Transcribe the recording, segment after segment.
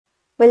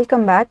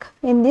Welcome back.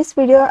 In this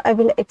video, I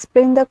will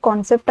explain the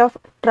concept of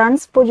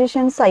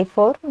transposition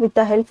cipher with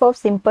the help of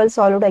simple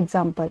solved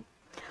example.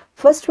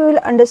 First, we will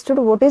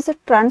understand what is a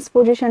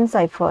transposition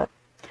cipher.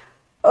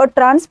 A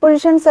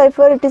transposition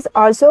cipher, it is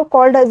also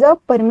called as a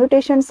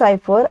permutation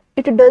cipher.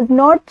 It does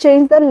not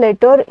change the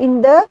letter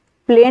in the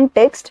plain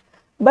text,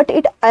 but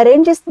it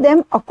arranges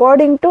them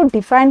according to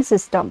defined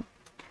system.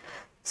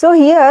 So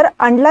here,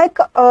 unlike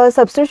a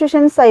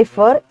substitution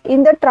cipher,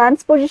 in the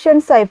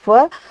transposition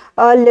cipher,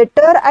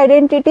 letter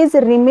identities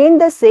remain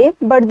the same,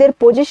 but their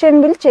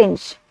position will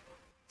change.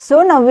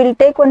 So now we will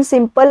take one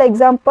simple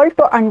example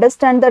to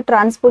understand the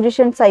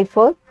transposition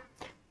cipher.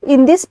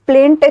 In this,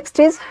 plain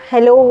text is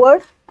hello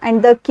world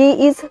and the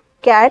key is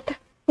cat.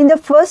 In the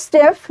first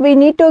step, we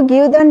need to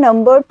give the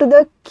number to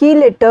the key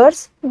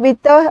letters with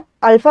the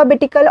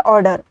alphabetical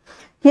order.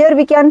 Here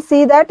we can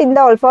see that in the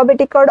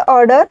alphabetical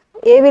order,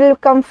 A will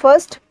come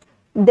first,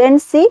 then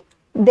C,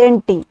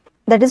 then T.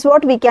 That is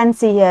what we can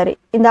see here.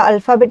 In the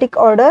alphabetic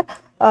order,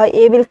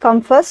 A will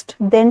come first,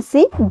 then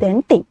C,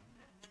 then T.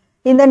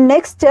 In the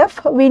next step,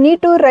 we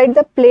need to write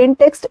the plain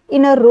text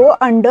in a row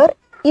under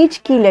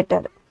each key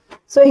letter.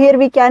 So here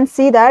we can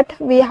see that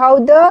we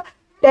have the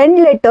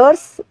 10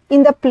 letters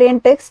in the plain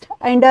text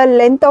and the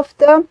length of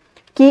the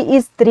key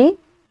is 3.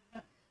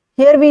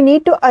 Here we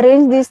need to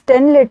arrange these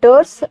 10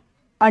 letters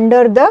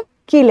under the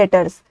key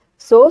letters.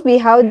 So we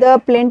have the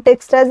plain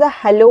text as a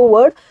hello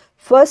word.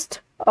 First,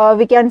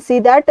 we can see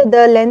that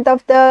the length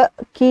of the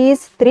key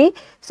is 3.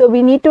 So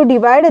we need to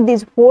divide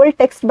this whole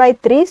text by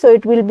 3. So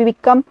it will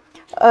become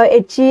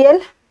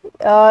HEL,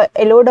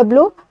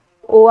 LOW,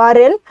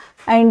 ORL,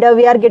 and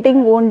we are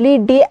getting only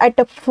D at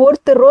the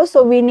 4th row.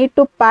 So we need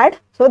to pad.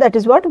 So that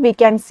is what we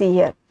can see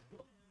here.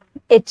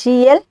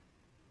 HEL,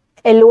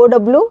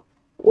 LOW,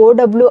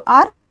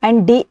 OWR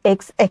and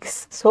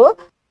DXX. So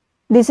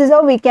this is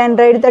how we can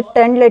write the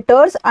 10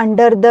 letters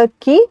under the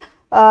key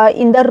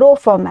in the row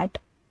format.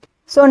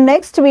 So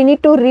next we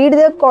need to read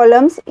the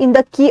columns in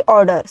the key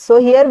order. So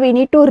here we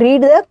need to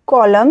read the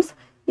columns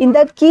in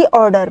the key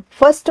order.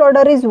 First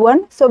order is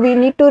 1. So we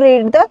need to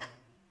read the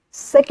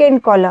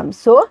second column.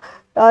 So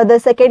the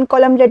second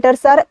column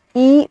letters are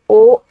E,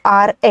 O,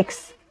 R,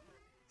 X.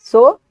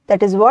 So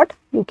that is what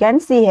you can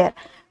see here.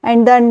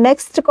 And the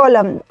next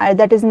column,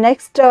 that is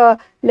next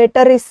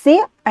letter is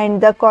C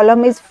and the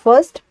column is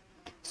first.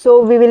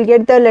 So we will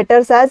get the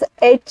letters as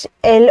H,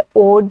 L,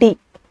 O, D.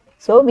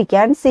 So we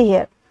can see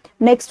here.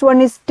 Next one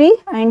is T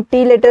and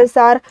T letters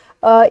are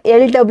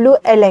L, W,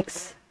 L,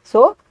 X.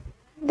 So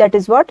that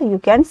is what you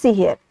can see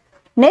here.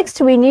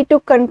 Next we need to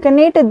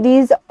concatenate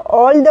these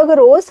all the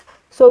rows.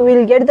 So we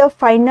will get the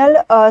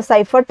final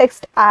cipher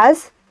text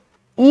as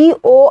E,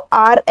 O,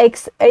 R,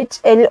 X, H,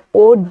 L,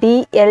 O,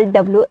 D, L,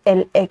 W,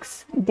 L,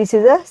 X. This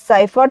is a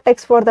cipher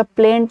text for the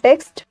plain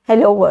text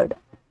hello world.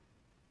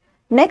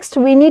 Next,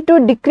 we need to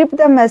decrypt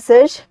the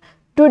message.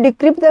 To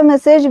decrypt the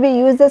message, we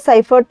use the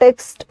cipher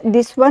text,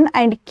 this one,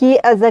 and key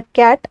as a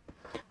cat.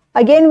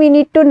 Again, we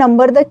need to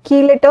number the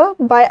key letter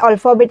by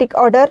alphabetic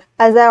order,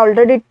 as I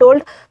already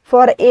told,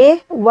 for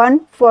A,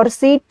 1, for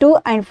C, 2,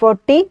 and for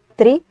T,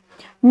 3.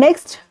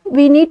 Next,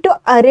 we need to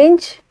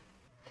arrange.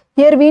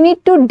 Here, we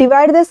need to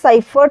divide the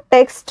cipher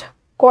text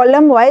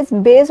column-wise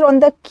based on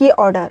the key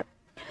order.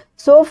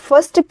 So,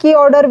 first key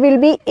order will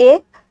be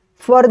A.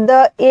 For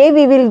the A,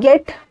 we will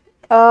get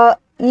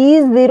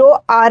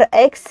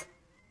E0RX,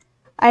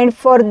 and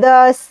for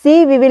the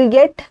C we will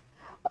get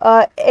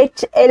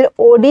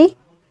HLOD,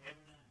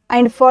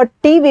 and for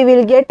T we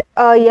will get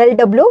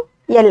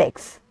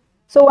LWLX.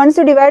 So once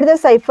you divide the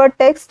cipher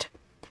text,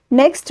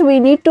 next we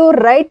need to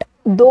write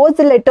those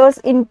letters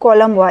in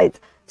column wise.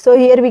 So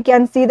here we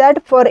can see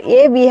that for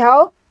A we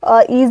have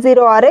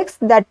E0RX,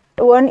 that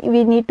one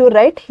we need to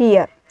write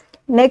here.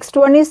 Next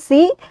one is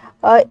C,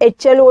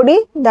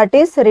 HLOD, that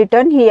is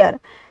written here.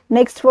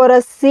 Next for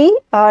a C,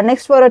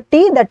 next for a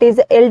T, that is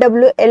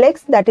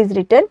LWLX, that is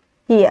written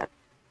here.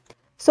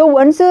 So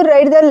once you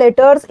write the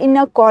letters in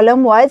a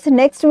column wise,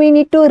 next we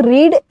need to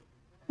read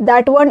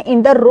that one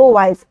in the row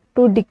wise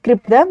to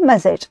decrypt the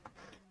message.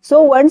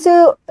 So once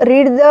you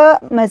read the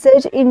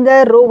message in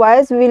the row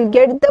wise, we will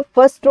get the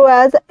first row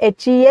as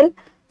HEL,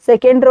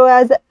 second row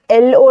as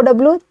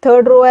LOW,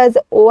 third row as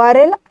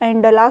ORL,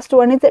 and the last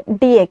one is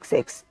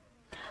DXX.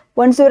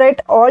 Once you write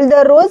all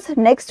the rows,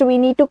 next we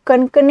need to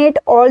concatenate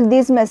all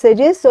these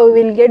messages. So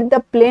we will get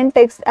the plain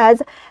text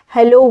as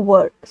hello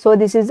world. So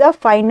this is a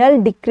final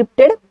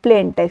decrypted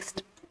plain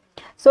text.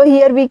 So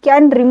here we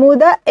can remove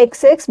the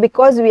XX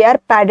because we are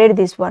padded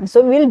this one.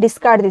 So we will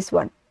discard this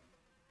one.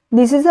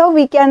 This is how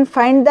we can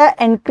find the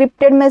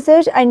encrypted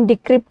message and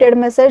decrypted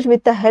message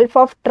with the help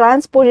of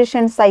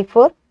transposition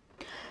cipher.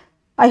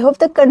 I hope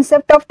the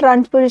concept of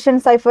transposition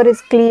cipher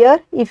is clear.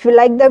 If you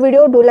like the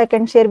video, do like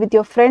and share with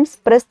your friends.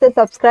 Press the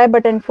subscribe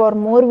button for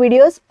more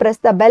videos. Press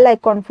the bell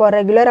icon for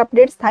regular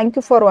updates. Thank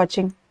you for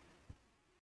watching.